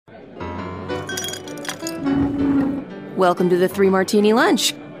Welcome to the Three Martini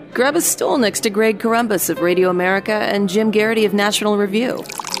Lunch. Grab a stool next to Greg Columbus of Radio America and Jim Garrity of National Review.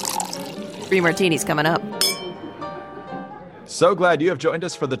 Three Martinis coming up. So glad you have joined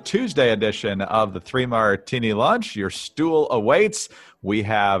us for the Tuesday edition of the Three Martini Lunch. Your stool awaits. We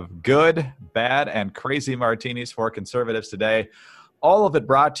have good, bad, and crazy martinis for conservatives today. All of it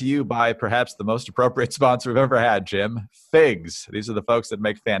brought to you by perhaps the most appropriate sponsor we've ever had, Jim, Figs. These are the folks that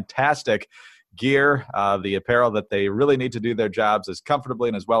make fantastic gear, the apparel that they really need to do their jobs as comfortably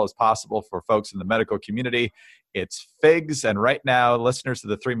and as well as possible for folks in the medical community. It's Figs, and right now, listeners to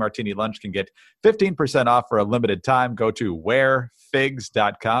the Three Martini Lunch can get 15% off for a limited time. Go to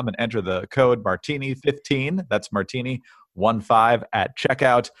wearfigs.com and enter the code Martini15. That's Martini15 at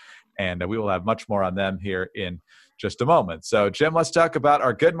checkout, and we will have much more on them here in just a moment. So, Jim, let's talk about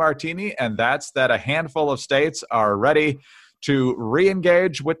our good martini, and that's that a handful of states are ready to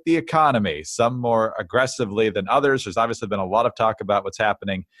re-engage with the economy, some more aggressively than others. There's obviously been a lot of talk about what's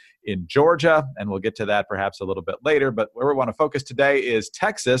happening in Georgia, and we'll get to that perhaps a little bit later. But where we want to focus today is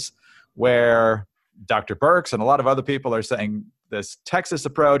Texas, where Dr. Birx and a lot of other people are saying this Texas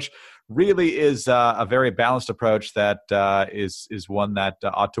approach really is a very balanced approach that is one that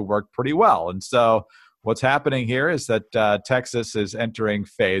ought to work pretty well. And so what's happening here is that Texas is entering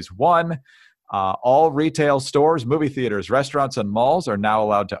phase one. All retail stores, movie theaters, restaurants, and malls are now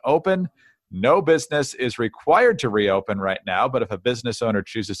allowed to open. No business is required to reopen right now, but if a business owner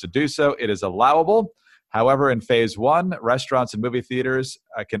chooses to do so, it is allowable. However, in phase one, restaurants and movie theaters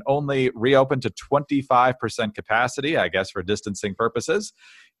can only reopen to 25% capacity, I guess, for distancing purposes.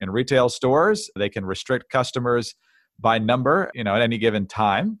 In retail stores, they can restrict customers by number, at any given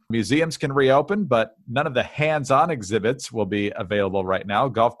time. Museums can reopen, but none of the hands-on exhibits will be available right now.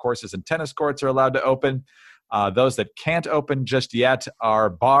 Golf courses and tennis courts are allowed to open. Those that can't open just yet are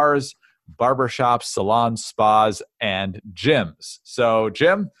bars, barbershops, salons, spas, and gyms. So,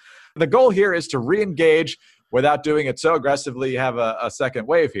 Jim, the goal here is to re-engage without doing it so aggressively you have a second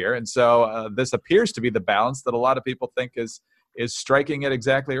wave here. And so this appears to be the balance that a lot of people think is striking it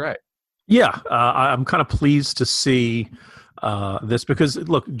exactly right. Yeah, I'm kind of pleased to see this because,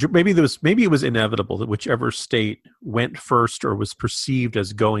 look, maybe it was inevitable that whichever state went first or was perceived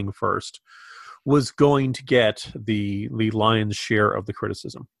as going first was going to get the lion's share of the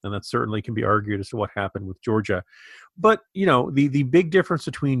criticism, and that certainly can be argued as to what happened with Georgia. But the big difference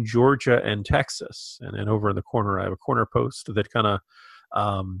between Georgia and Texas, and over in the corner I have a corner post that kind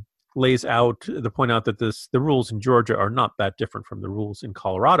of lays out to point out that the rules in Georgia are not that different from the rules in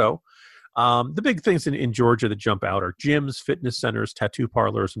Colorado. The big things in Georgia that jump out are gyms, fitness centers, tattoo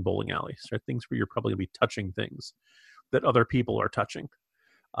parlors, and bowling alleys. Right? Things where you're probably going to be touching things that other people are touching.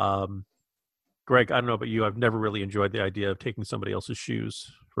 Greg, I don't know about you. I've never really enjoyed the idea of taking somebody else's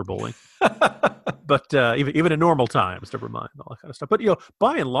shoes for bowling. But even in normal times, never mind, all that kind of stuff. But,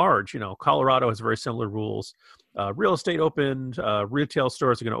 by and large, Colorado has very similar rules. Real estate opened. Retail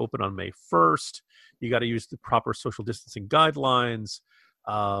stores are going to open on May 1st. You got to use the proper social distancing guidelines.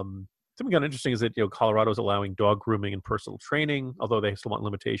 Something kind of interesting is that Colorado is allowing dog grooming and personal training, although they still want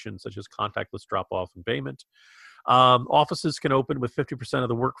limitations such as contactless drop-off and payment. Offices can open with 50% of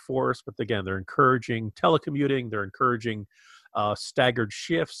the workforce, but again, they're encouraging telecommuting. They're encouraging staggered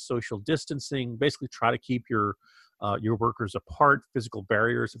shifts, social distancing. Basically, try to keep your workers apart. Physical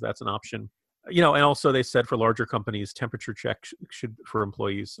barriers, if that's an option. And also they said for larger companies, temperature checks should for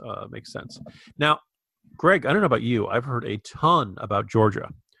employees make sense. Now, Greg, I don't know about you. I've heard a ton about Georgia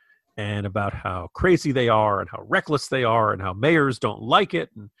and about how crazy they are and how reckless they are and how mayors don't like it.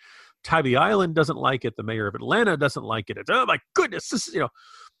 And Tybee Island doesn't like it. The mayor of Atlanta doesn't like it. It's, oh my goodness. This is,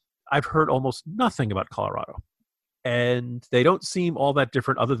 I've heard almost nothing about Colorado. And they don't seem all that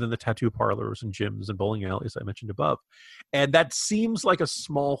different other than the tattoo parlors and gyms and bowling alleys I mentioned above. And that seems like a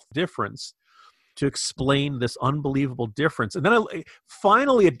small difference to explain this unbelievable difference. And then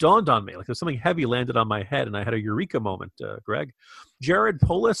finally it dawned on me, like there's something heavy landed on my head and I had a eureka moment, Greg. Jared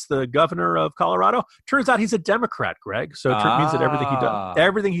Polis, the governor of Colorado, turns out he's a Democrat, Greg. So it means that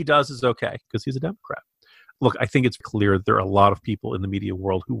everything he does is okay because he's a Democrat. Look, I think it's clear that there are a lot of people in the media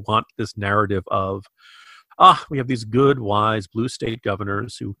world who want this narrative of, we have these good, wise blue state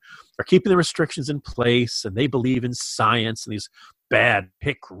governors who are keeping the restrictions in place and they believe in science, and these bad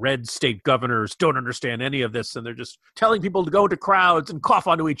pick red state governors don't understand any of this, and they're just telling people to go to crowds and cough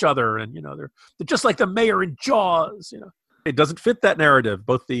onto each other, and they're just like the mayor in Jaws. It doesn't fit that narrative.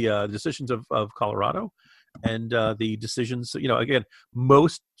 Both the decisions of Colorado and the decisions. Again,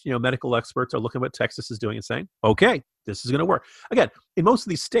 most medical experts are looking at what Texas is doing and saying, okay, this is going to work. Again, in most of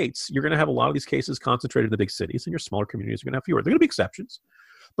these states, you're going to have a lot of these cases concentrated in the big cities, and your smaller communities are going to have fewer. There are going to be exceptions.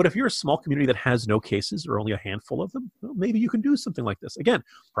 But if you're a small community that has no cases or only a handful of them, well, maybe you can do something like this. Again,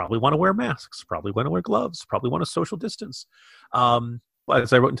 probably want to wear masks, probably want to wear gloves, probably want to social distance.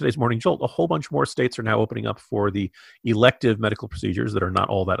 As I wrote in today's Morning Jolt, a whole bunch more states are now opening up for the elective medical procedures that are not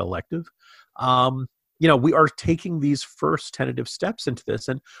all that elective. We are taking these first tentative steps into this,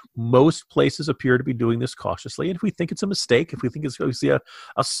 and most places appear to be doing this cautiously. And if we think it's a mistake, if we think it's going to see a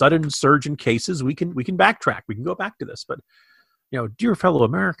sudden surge in cases, we can backtrack. We can go back to this. But dear fellow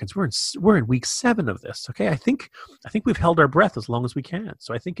Americans, we're in week 7 of this. Okay, I think we've held our breath as long as we can.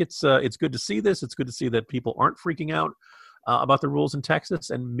 So I think it's good to see this. It's good to see that people aren't freaking out about the rules in Texas,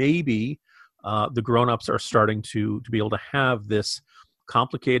 and maybe the grown-ups are starting to be able to have this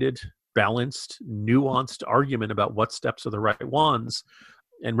complicated, balanced, nuanced argument about what steps are the right ones,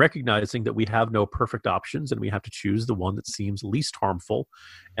 and recognizing that we have no perfect options and we have to choose the one that seems least harmful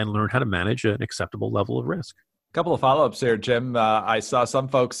and learn how to manage an acceptable level of risk. A couple of follow-ups here, Jim. I saw some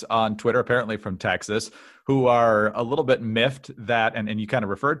folks on Twitter, apparently from Texas, who are a little bit miffed that, and you kind of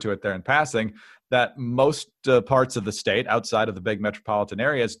referred to it there in passing, that most parts of the state outside of the big metropolitan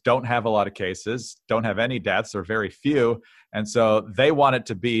areas don't have a lot of cases, don't have any deaths or very few. And so they want it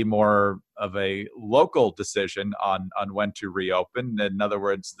to be more of a local decision on when to reopen. In other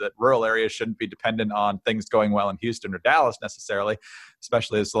words, that rural areas shouldn't be dependent on things going well in Houston or Dallas necessarily,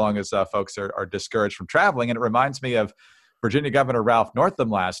 especially as long as folks are discouraged from traveling. And it reminds me of Virginia Governor Ralph Northam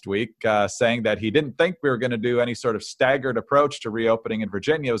last week saying that he didn't think we were going to do any sort of staggered approach to reopening in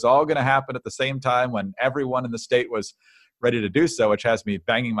Virginia. It was all going to happen at the same time when everyone in the state was ready to do so, which has me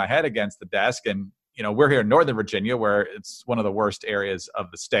banging my head against the desk. And we're here in Northern Virginia, where it's one of the worst areas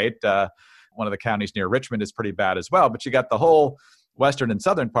of the state. One of the counties near Richmond is pretty bad as well. But you got the whole western and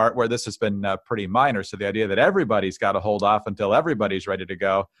southern part where this has been pretty minor. So the idea that everybody's got to hold off until everybody's ready to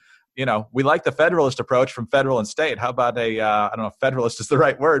go. We like the federalist approach from federal and state. How about I don't know if federalist is the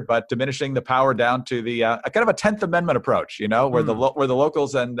right word, but diminishing the power down to the a kind of a 10th Amendment approach, where the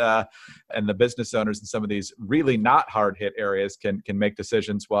locals and the business owners in some of these really not hard hit areas can make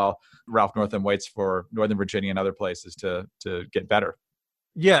decisions while Ralph Northam waits for Northern Virginia and other places to get better.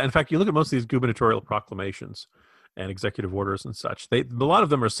 Yeah, in fact, you look at most of these gubernatorial proclamations and executive orders and such. A lot of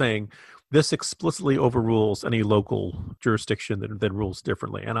them are saying this explicitly overrules any local jurisdiction that rules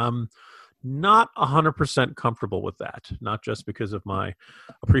differently. And I'm not 100% comfortable with that, not just because of my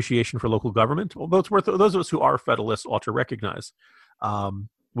appreciation for local government. Although those of us who are federalists ought to recognize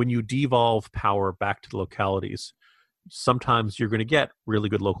when you devolve power back to the localities, sometimes you're going to get really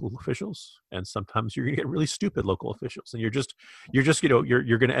good local officials, and sometimes you're going to get really stupid local officials, and you're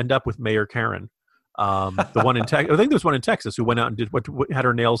going to end up with Mayor Karen. The one in Texas, I think there's one in Texas who went out and did what had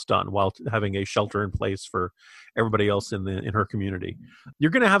her nails done while having a shelter in place for everybody else in her community. You're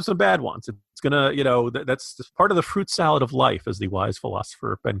going to have some bad ones. It's going to, that's part of the fruit salad of life, as the wise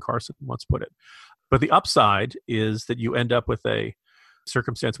philosopher Ben Carson once put it. But the upside is that you end up with a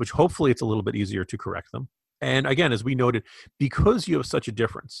circumstance which hopefully it's a little bit easier to correct them. And again, as we noted, because you have such a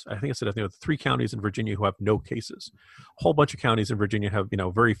difference, I think 3 counties in Virginia who have no cases. A whole bunch of counties in Virginia have,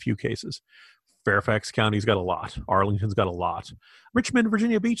 very few cases. Fairfax County's got a lot. Arlington's got a lot. Richmond,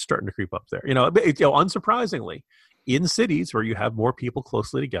 Virginia Beach starting to creep up there. Unsurprisingly, in cities where you have more people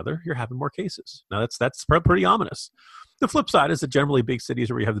closely together, you're having more cases. Now, that's pretty ominous. The flip side is that generally big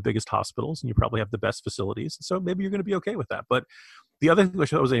cities are where you have the biggest hospitals and you probably have the best facilities. So maybe you're going to be okay with that. But the other thing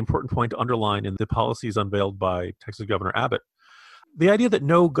which I thought was an important point to underline in the policies unveiled by Texas Governor Abbott, the idea that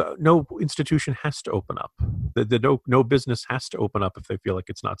no institution has to open up, that no business has to open up if they feel like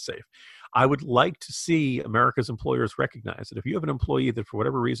it's not safe. I would like to see America's employers recognize that if you have an employee that for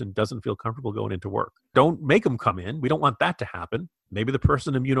whatever reason doesn't feel comfortable going into work, don't make them come in. We don't want that to happen. Maybe the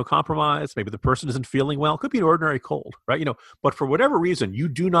person immunocompromised, maybe the person isn't feeling well. It could be an ordinary cold, right? But for whatever reason, you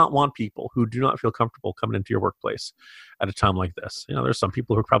do not want people who do not feel comfortable coming into your workplace at a time like this. There's some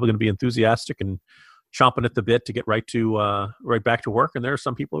people who are probably going to be enthusiastic and chomping at the bit to get right back to work, and there are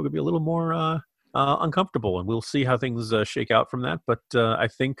some people who are going to be a little more uncomfortable, and we'll see how things shake out from that. But I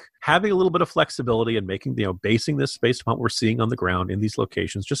think having a little bit of flexibility and making basing this based upon what we're seeing on the ground in these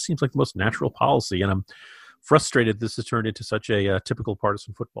locations just seems like the most natural policy. And I'm frustrated this has turned into such a typical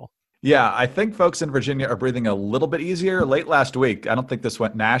partisan football. Yeah, I think folks in Virginia are breathing a little bit easier. Late last week, I don't think this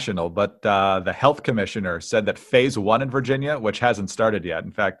went national, but the health commissioner said that phase 1 in Virginia, which hasn't started yet,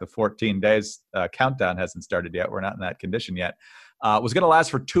 in fact, the 14 days countdown hasn't started yet, we're not in that condition yet, was going to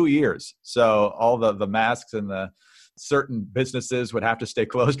last for 2 years. So all the masks and the certain businesses would have to stay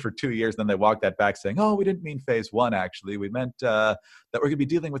closed for 2 years. Then they walked that back saying, we didn't mean phase 1, actually. We meant that we're going to be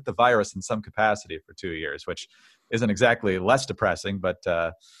dealing with the virus in some capacity for 2 years, which isn't exactly less depressing, but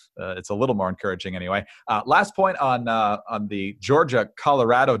it's a little more encouraging anyway. Last point on the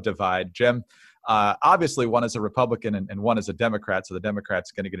Georgia-Colorado divide, Jim. Obviously, one is a Republican and one is a Democrat, so the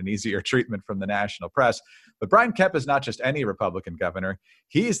Democrat's going to get an easier treatment from the national press. But Brian Kemp is not just any Republican governor.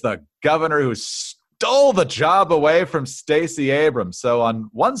 He's the governor who stole the job away from Stacey Abrams. So on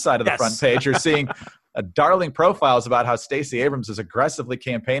one side of the front page, you're seeing darling profiles about how Stacey Abrams is aggressively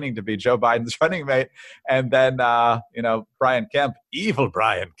campaigning to be Joe Biden's running mate. And then, Brian Kemp, evil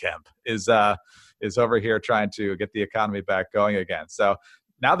Brian Kemp, is over here trying to get the economy back going again. So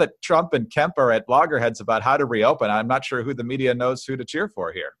now that Trump and Kemp are at loggerheads about how to reopen, I'm not sure who the media knows who to cheer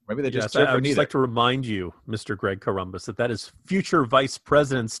for here. Maybe they just cheer for neither. I would just like to remind you, Mr. Greg Corombos, that is future Vice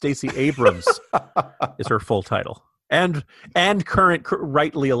President Stacey Abrams is her full title. And current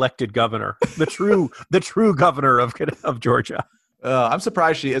rightly elected governor, the true governor of Georgia. I'm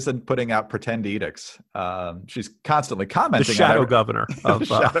surprised she isn't putting out pretend edicts. She's constantly commenting. The shadow governor.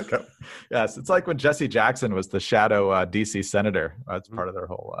 Yes, it's like when Jesse Jackson was the shadow D.C. senator. That's part of their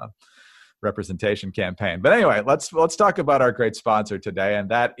whole representation campaign. But anyway, let's talk about our great sponsor today, and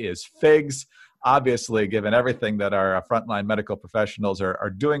that is Figs. Obviously, given everything that our frontline medical professionals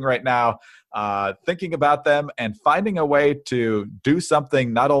are doing right now, thinking about them and finding a way to do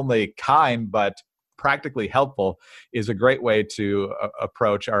something not only kind, but practically helpful is a great way to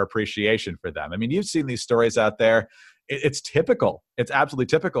approach our appreciation for them. I mean, you've seen these stories out there. It's typical. It's absolutely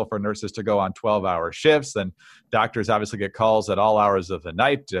typical for nurses to go on 12-hour shifts, and doctors obviously get calls at all hours of the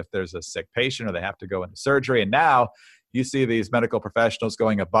night if there's a sick patient or they have to go into surgery. And now you see these medical professionals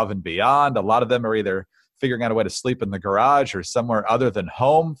going above and beyond. A lot of them are either figuring out a way to sleep in the garage or somewhere other than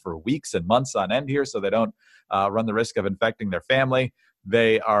home for weeks and months on end here so they don't run the risk of infecting their family.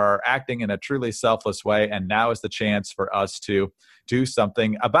 They are acting in a truly selfless way, and now is the chance for us to do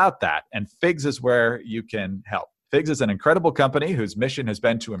something about that. And Figs is where you can help. Figs is an incredible company whose mission has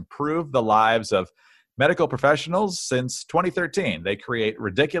been to improve the lives of medical professionals since 2013. They create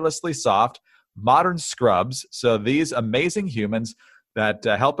ridiculously soft, modern scrubs, so these amazing humans that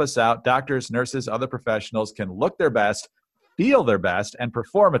help us out, doctors, nurses, other professionals, can look their best, feel their best, and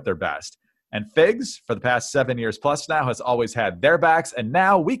perform at their best. And Figs, for the past 7 years plus now, has always had their backs, and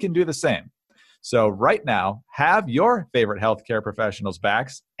now we can do the same. So right now, have your favorite healthcare professionals'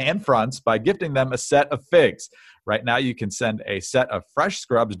 backs and fronts by gifting them a set of Figs. Right now, you can send a set of fresh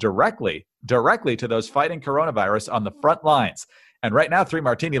scrubs directly to those fighting coronavirus on the front lines. And right now, 3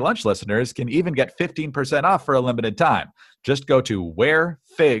 Martini Lunch listeners can even get 15% off for a limited time. Just go to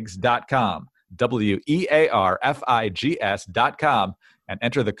wearfigs.com, wearfigs.com, and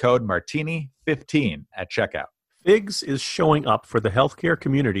enter the code Martini15 at checkout. Figs is showing up for the healthcare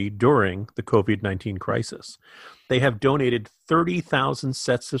community during the COVID-19 crisis. They have donated 30,000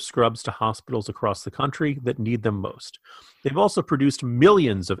 sets of scrubs to hospitals across the country that need them most. They've also produced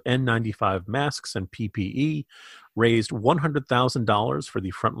millions of N95 masks and PPE, raised $100,000 for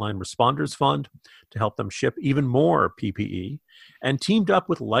the Frontline Responders Fund to help them ship even more PPE, and teamed up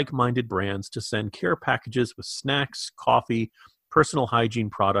with like-minded brands to send care packages with snacks, coffee, personal hygiene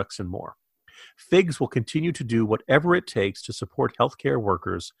products, and more. Figs will continue to do whatever it takes to support healthcare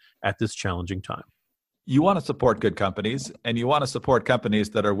workers at this challenging time. You want to support good companies, and you want to support companies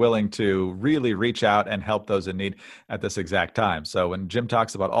that are willing to really reach out and help those in need at this exact time. So when Jim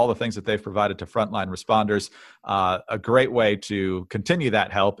talks about all the things that they've provided to frontline responders, a great way to continue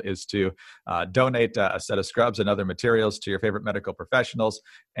that help is to donate a set of scrubs and other materials to your favorite medical professionals,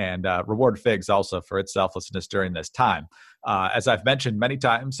 and reward Figs also for its selflessness during this time. As I've mentioned many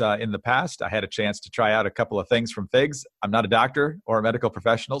times in the past, I had a chance to try out a couple of things from Figs. I'm not a doctor or a medical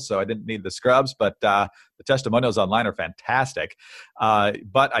professional, so I didn't need the scrubs, but the testimonials online are fantastic.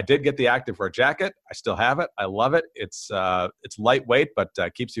 But I did get the activewear jacket. I still have it. I love it. It's lightweight, but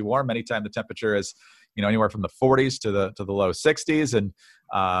keeps you warm anytime the temperature is anywhere from the 40s to the low 60s, and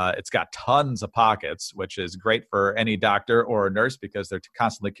it's got tons of pockets, which is great for any doctor or a nurse because they're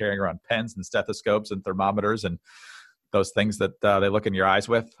constantly carrying around pens and stethoscopes and thermometers and those things that they look in your eyes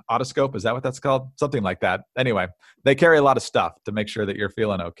with. Otoscope, is that what that's called? Something like that. Anyway, they carry a lot of stuff to make sure that you're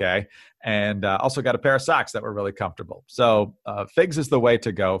feeling okay. And also got a pair of socks that were really comfortable. So Figs is the way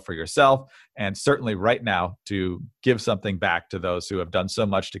to go for yourself, and certainly right now to give something back to those who have done so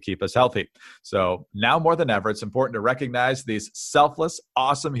much to keep us healthy. So now more than ever, it's important to recognize these selfless,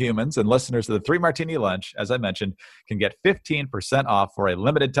 awesome humans, and listeners of the 3 Martini Lunch, as I mentioned, can get 15% off for a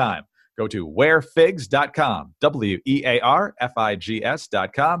limited time. Go to wearfigs.com,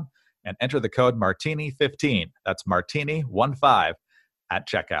 wearfigs.com, and enter the code Martini15. That's Martini15 at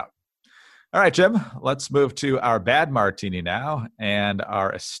checkout. All right, Jim, let's move to our bad martini now. And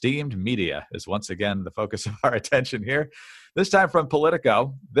our esteemed media is once again the focus of our attention here. This time from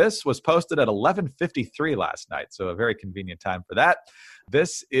Politico. This was posted at 11:53 last night, so a very convenient time for that.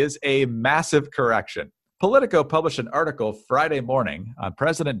 This is a massive correction. Politico published an article Friday morning on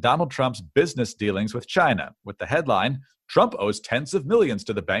President Donald Trump's business dealings with China, with the headline, "Trump owes tens of millions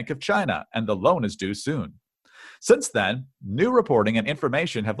to the Bank of China, and the loan is due soon." Since then, new reporting and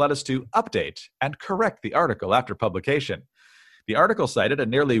information have led us to update and correct the article after publication. The article cited a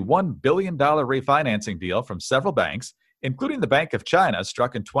nearly $1 billion refinancing deal from several banks, including the Bank of China,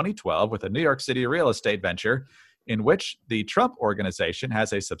 struck in 2012 with a New York City real estate venture in which the Trump Organization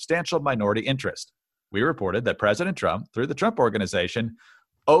has a substantial minority interest. We reported that President Trump, through the Trump Organization,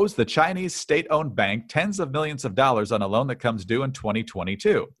 owes the Chinese state-owned bank tens of millions of dollars on a loan that comes due in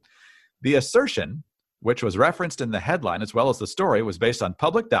 2022. The assertion, which was referenced in the headline as well as the story, was based on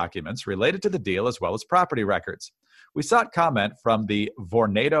public documents related to the deal as well as property records. We sought comment from the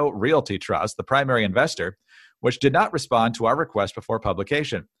Vornado Realty Trust, the primary investor, which did not respond to our request before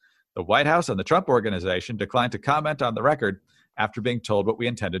publication. The White House and the Trump Organization declined to comment on the record after being told what we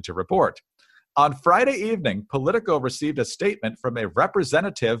intended to report. On Friday evening, Politico received a statement from a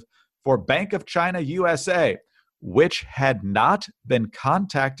representative for Bank of China USA, which had not been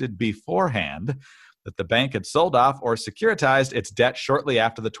contacted beforehand, that the bank had sold off or securitized its debt shortly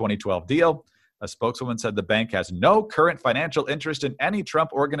after the 2012 deal. A spokeswoman said the bank has no current financial interest in any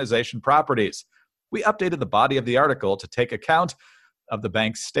Trump Organization properties. We updated the body of the article to take account of the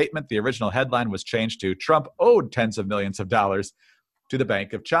bank's statement. The original headline was changed to "Trump owed tens of millions of dollars to the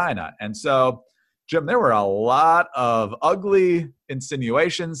Bank of China." And so, Jim, there were a lot of ugly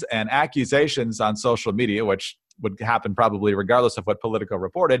insinuations and accusations on social media, which would happen probably regardless of what Politico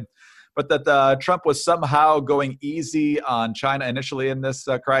reported, but that Trump was somehow going easy on China initially in this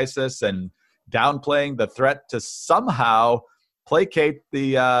crisis and downplaying the threat to somehow placate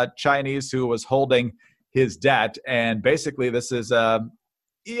the Chinese who was holding his debt. And basically this is,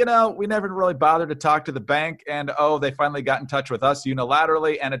 we never really bothered to talk to the bank, and they finally got in touch with us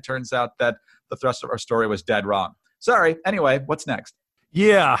unilaterally, and it turns out that the thrust of our story was dead wrong. Sorry. Anyway, what's next?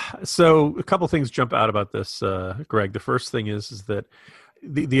 Yeah, so a couple things jump out about this, Greg. The first thing is that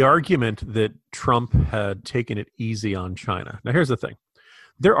the argument that Trump had taken it easy on China. Now, here's the thing.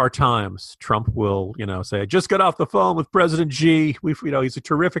 There are times Trump will, say, "I just got off the phone with President Xi. He's a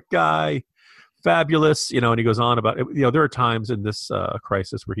terrific guy, fabulous," and he goes on about it. There are times in this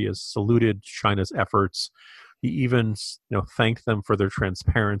crisis where he has saluted China's efforts. He even, thanked them for their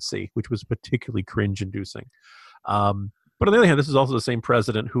transparency, which was particularly cringe-inducing. But on the other hand, this is also the same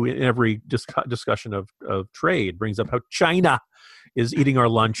president who, in every discussion of trade, brings up how China is eating our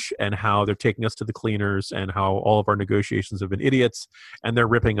lunch and how they're taking us to the cleaners and how all of our negotiations have been idiots and they're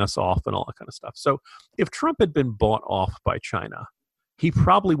ripping us off and all that kind of stuff. So if Trump had been bought off by China, he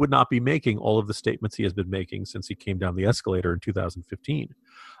probably would not be making all of the statements he has been making since he came down the escalator in 2015.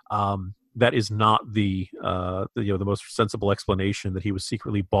 That is not the most sensible explanation that he was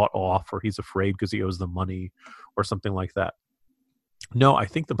secretly bought off or he's afraid because he owes them money or something like that. No, I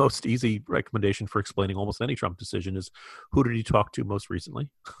think the most easy recommendation for explaining almost any Trump decision is who did he talk to most recently?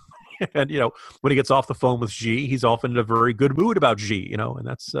 And, when he gets off the phone with Xi, he's often in a very good mood about Xi, and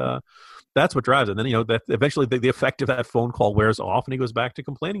that's what drives it. And then, that eventually the effect of that phone call wears off and he goes back to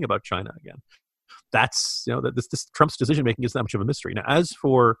complaining about China again. That's, this Trump's decision-making is not much of a mystery. Now, as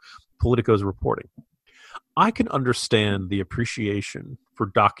for Politico's reporting, I can understand the appreciation for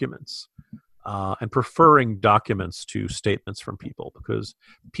documents and preferring documents to statements from people, because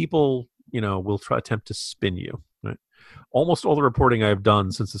people, will attempt to spin you. Right? Almost all the reporting I've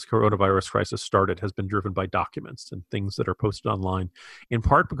done since this coronavirus crisis started has been driven by documents and things that are posted online, in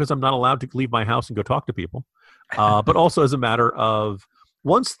part because I'm not allowed to leave my house and go talk to people, but also as a matter of,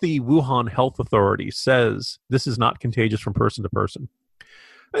 once the Wuhan Health Authority says this is not contagious from person to person,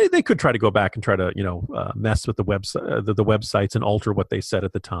 they could try to go back and try to, mess with the websites and alter what they said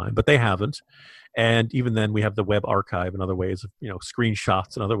at the time, but they haven't. And even then, we have the web archive and other ways of,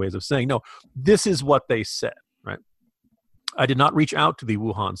 screenshots and other ways of saying, no, this is what they said, right? I did not reach out to the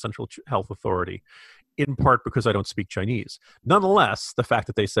Wuhan Central Health Authority, in part because I don't speak Chinese. Nonetheless, the fact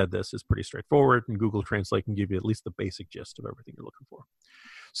that they said this is pretty straightforward, and Google Translate can give you at least the basic gist of everything you're looking for.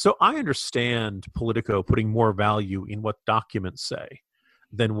 So I understand Politico putting more value in what documents say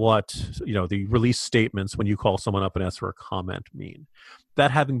than what, the release statements when you call someone up and ask for a comment mean.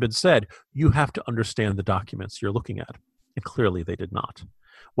 That having been said, you have to understand the documents you're looking at, and clearly they did not.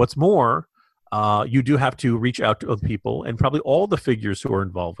 What's more, you do have to reach out to other people, and probably all the figures who are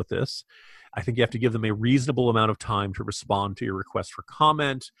involved with this, I think you have to give them a reasonable amount of time to respond to your request for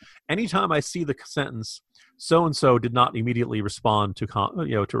comment. Anytime I see the sentence, so-and-so did not immediately respond to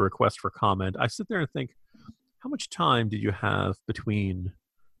to a request for comment, I sit there and think, how much time did you have between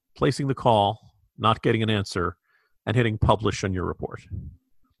placing the call, not getting an answer, and hitting publish on your report?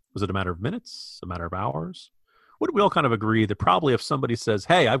 Was it a matter of minutes, a matter of hours? Wouldn't we all kind of agree that probably if somebody says,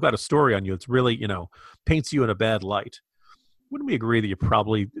 hey, I've got a story on you, it's really, paints you in a bad light, wouldn't we agree that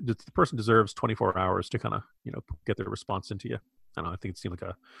the person deserves 24 hours to kind of, get their response into you? I don't know, I think it seemed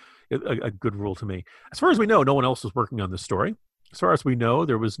like a good rule to me. As far as we know, no one else was working on this story. As far as we know,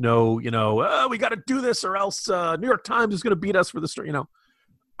 there was no, we got to do this or else New York Times is going to beat us for the story,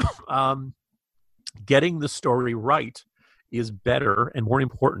 Getting the story right is better and more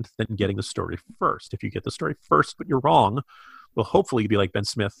important than getting the story first. If you get the story first, but you're wrong, well, hopefully you'd be like Ben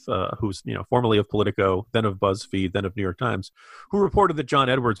Smith, who's, formerly of Politico, then of BuzzFeed, then of New York Times, who reported that John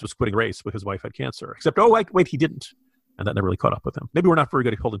Edwards was quitting race because his wife had cancer. Except, wait, he didn't. And that never really caught up with him. Maybe we're not very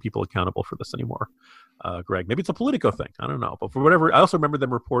good at holding people accountable for this anymore, Greg. Maybe it's a Politico thing. I don't know. But for whatever, I also remember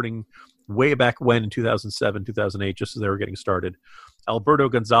them reporting way back when in 2007, 2008, just as they were getting started, Alberto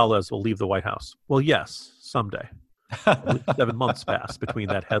Gonzalez will leave the White House. Well, yes, someday. 7 months passed between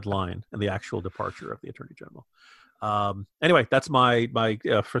that headline and the actual departure of the Attorney General. Anyway, that's my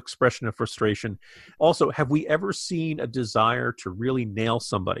expression of frustration. Also, have we ever seen a desire to really nail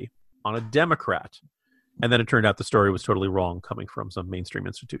somebody on a Democrat, and then it turned out the story was totally wrong coming from some mainstream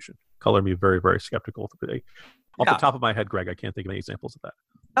institution? Color me very, very skeptical today. Off the top of my head, Greg, I can't think of any examples of that.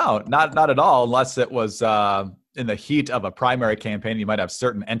 No, not at all, unless it was in the heat of a primary campaign. You might have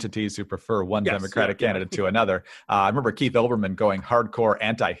certain entities who prefer one Democratic candidate to another. I remember Keith Olbermann going hardcore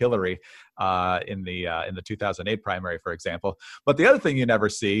anti-Hillary in the 2008 primary, for example. But the other thing you never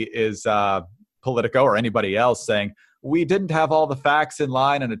see is Politico or anybody else saying, we didn't have all the facts in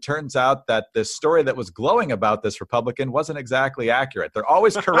line, and it turns out that this story that was glowing about this Republican wasn't exactly accurate. They're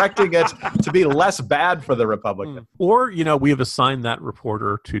always correcting it to be less bad for the Republican. Or, we have assigned that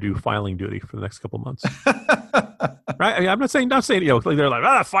reporter to do filing duty for the next couple of months. Right? I mean, I'm not saying, they're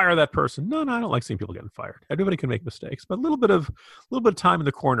like, fire that person. No, I don't like seeing people getting fired. Everybody can make mistakes, but a little bit of time in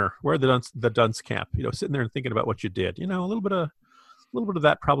the corner where the dunce camp, sitting there and thinking about what you did, a little bit of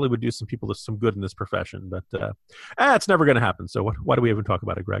that probably would do some people some good in this profession, but it's never going to happen. So why do we even talk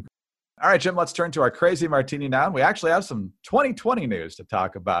about it, Greg? All right, Jim, let's turn to our crazy martini now. And we actually have some 2020 news to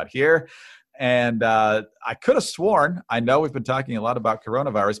talk about here. And I could have sworn, I know we've been talking a lot about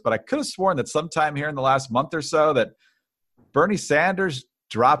coronavirus, but I could have sworn that sometime here in the last month or so that Bernie Sanders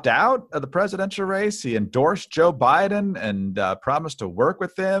dropped out of the presidential race. He endorsed Joe Biden and promised to work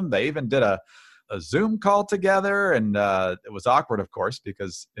with him. They even did a Zoom call together, and it was awkward, of course,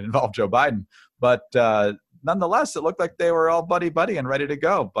 because it involved Joe Biden. But nonetheless, it looked like they were all buddy-buddy and ready to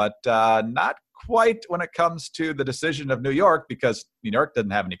go. But not quite when it comes to the decision of New York, because New York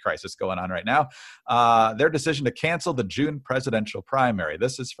doesn't have any crisis going on right now. Their decision to cancel the June presidential primary.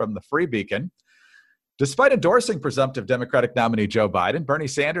 This is from the Free Beacon. Despite endorsing presumptive Democratic nominee Joe Biden, Bernie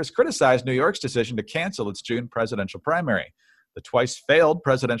Sanders criticized New York's decision to cancel its June presidential primary. The twice-failed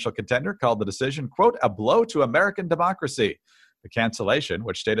presidential contender called the decision, quote, a blow to American democracy. The cancellation,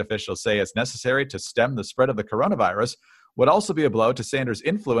 which state officials say is necessary to stem the spread of the coronavirus, would also be a blow to Sanders'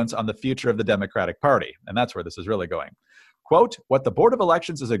 influence on the future of the Democratic Party. And that's where this is really going. Quote, what the Board of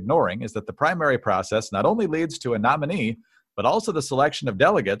Elections is ignoring is that the primary process not only leads to a nominee, but also the selection of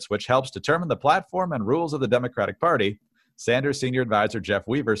delegates, which helps determine the platform and rules of the Democratic Party, Sanders' senior advisor Jeff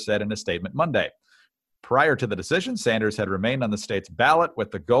Weaver said in a statement Monday. Prior to the decision, Sanders had remained on the state's ballot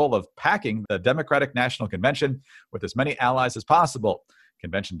with the goal of packing the Democratic National Convention with as many allies as possible.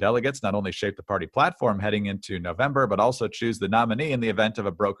 Convention delegates not only shape the party platform heading into November, but also choose the nominee in the event of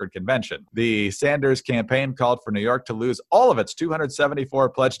a brokered convention. The Sanders campaign called for New York to lose all of its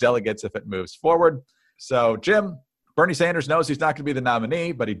 274 pledged delegates if it moves forward. So, Jim, Bernie Sanders knows he's not going to be the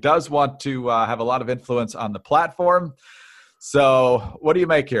nominee, but he does want to have a lot of influence on the platform. So what do you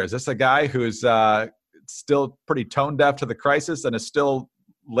make here? Is this a guy who's still pretty tone deaf to the crisis and is still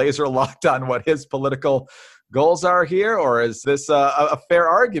laser locked on what his political goals are here? Or is this a fair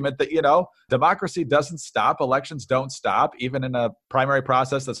argument that, democracy doesn't stop, elections don't stop, even in a primary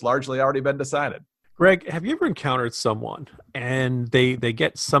process that's largely already been decided? Greg, have you ever encountered someone and they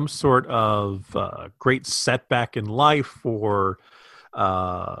get some sort of great setback in life or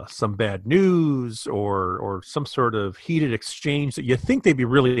some bad news or some sort of heated exchange that you think they'd be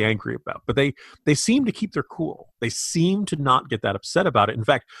really angry about, but they seem to keep their cool. They seem to not get that upset about it. In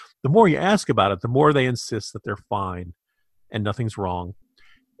fact, the more you ask about it, the more they insist that they're fine and nothing's wrong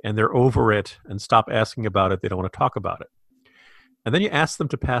and they're over it and stop asking about it. They don't want to talk about it. And then you ask them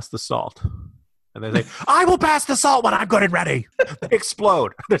to pass the salt. And they say, I will pass the salt when I'm good and ready. They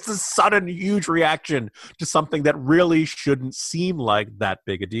explode. There's this sudden, huge reaction to something that really shouldn't seem like that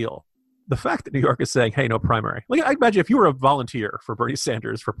big a deal. The fact that New York is saying, hey, no primary. Like, I imagine if you were a volunteer for Bernie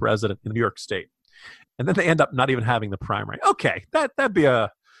Sanders for president in New York State, and then they end up not even having the primary. Okay, that'd be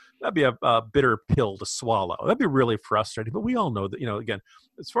a bitter pill to swallow. That'd be really frustrating. But we all know that, again,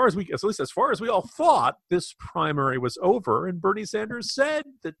 at least as far as we all thought, this primary was over, and Bernie Sanders said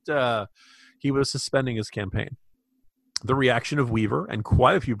that he was suspending his campaign. The reaction of Weaver and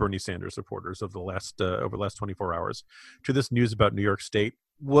quite a few Bernie Sanders supporters over the last 24 hours to this news about New York State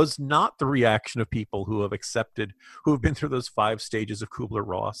was not the reaction of people who have been through those 5 stages of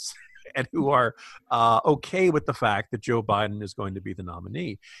Kubler-Ross and who are okay with the fact that Joe Biden is going to be the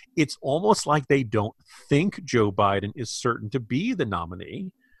nominee. It's almost like they don't think Joe Biden is certain to be the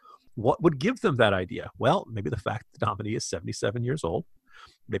nominee. What would give them that idea? Well, maybe the fact that the nominee is 77 years old.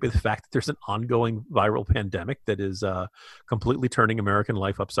 Maybe the fact that there's an ongoing viral pandemic that is completely turning American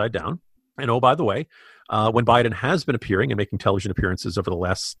life upside down. And oh, by the way, when Biden has been appearing and making television appearances over the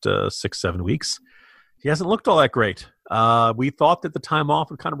last 6-7 weeks, he hasn't looked all that great. We thought that the time off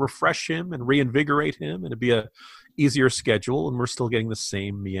would kind of refresh him and reinvigorate him, and it'd be a easier schedule, and we're still getting the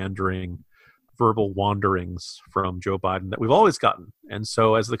same meandering verbal wanderings from Joe Biden that we've always gotten. And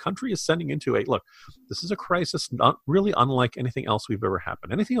so as the country is sending into look, this is a crisis not really unlike anything else we've ever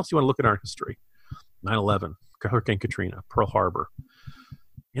happened. Anything else you want to look at in our history? 9/11, Hurricane Katrina, Pearl Harbor.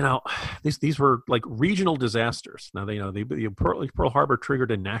 These were like regional disasters. Now, Pearl Harbor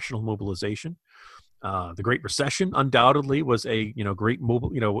triggered a national mobilization. The Great Recession undoubtedly was a great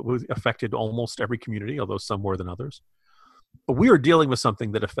affected almost every community, although some more than others. But we are dealing with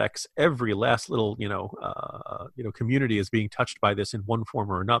something that affects every last little community is being touched by this in one form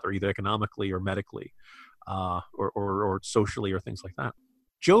or another, either economically or medically, or socially or things like that.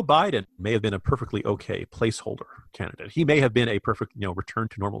 Joe Biden may have been a perfectly okay placeholder candidate. He may have been a perfect, return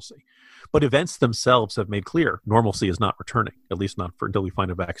to normalcy. But events themselves have made clear normalcy is not returning, at least not until we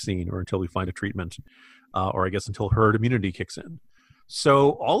find a vaccine or until we find a treatment, or I guess until herd immunity kicks in.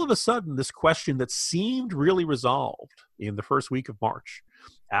 So all of a sudden, this question that seemed really resolved in the first week of March,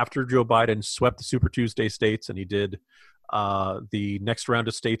 after Joe Biden swept the Super Tuesday states and he did the next round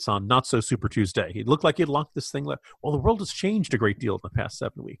of states on not so Super Tuesday. It looked like he'd locked this thing. Well, the world has changed a great deal in the past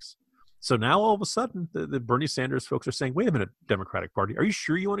 7 weeks. So now all of a sudden, the Bernie Sanders folks are saying, wait a minute, Democratic Party, are you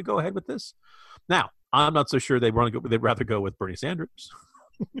sure you want to go ahead with this? Now, I'm not so sure they'd rather go with Bernie Sanders.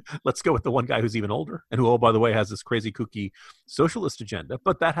 Let's go with the one guy who's even older and who, oh, by the way, has this crazy kooky socialist agenda.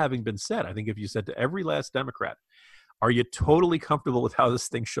 But that having been said, I think if you said to every last Democrat, are you totally comfortable with how this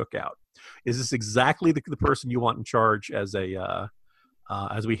thing shook out? Is this exactly the person you want in charge as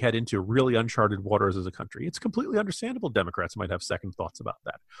we head into really uncharted waters as a country? It's completely understandable Democrats might have second thoughts about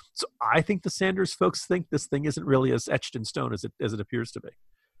that. So I think the Sanders folks think this thing isn't really as etched in stone as it appears to be.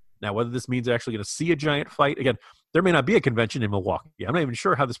 Now, whether this means actually going to see a giant fight, again, there may not be a convention in Milwaukee. I'm not even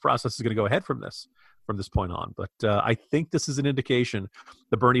sure how this process is going to go ahead from this point on. But I think this is an indication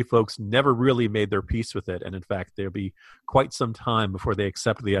the Bernie folks never really made their peace with it. And in fact, there'll be quite some time before they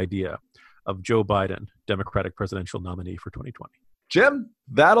accept the idea of Joe Biden, Democratic presidential nominee for 2020. Jim,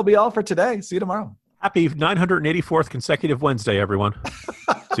 that'll be all for today. See you tomorrow. Happy 984th consecutive Wednesday, everyone.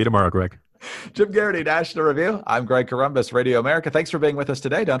 See you tomorrow, Greg. Jim Garrity, National Review. I'm Greg Corombos, Radio America. Thanks for being with us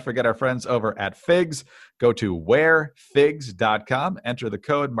today. Don't forget our friends over at Figs. Go to wearfigs.com. Enter the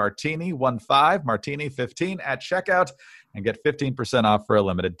code Martini15, Martini15 at checkout, and get 15% off for a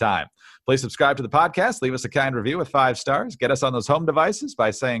limited time. Please subscribe to the podcast. Leave us a kind review with 5 stars. Get us on those home devices by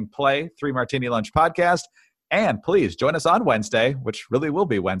saying play 3 Martini Lunch podcast. And please join us on Wednesday, which really will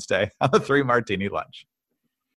be Wednesday, on the 3 Martini Lunch.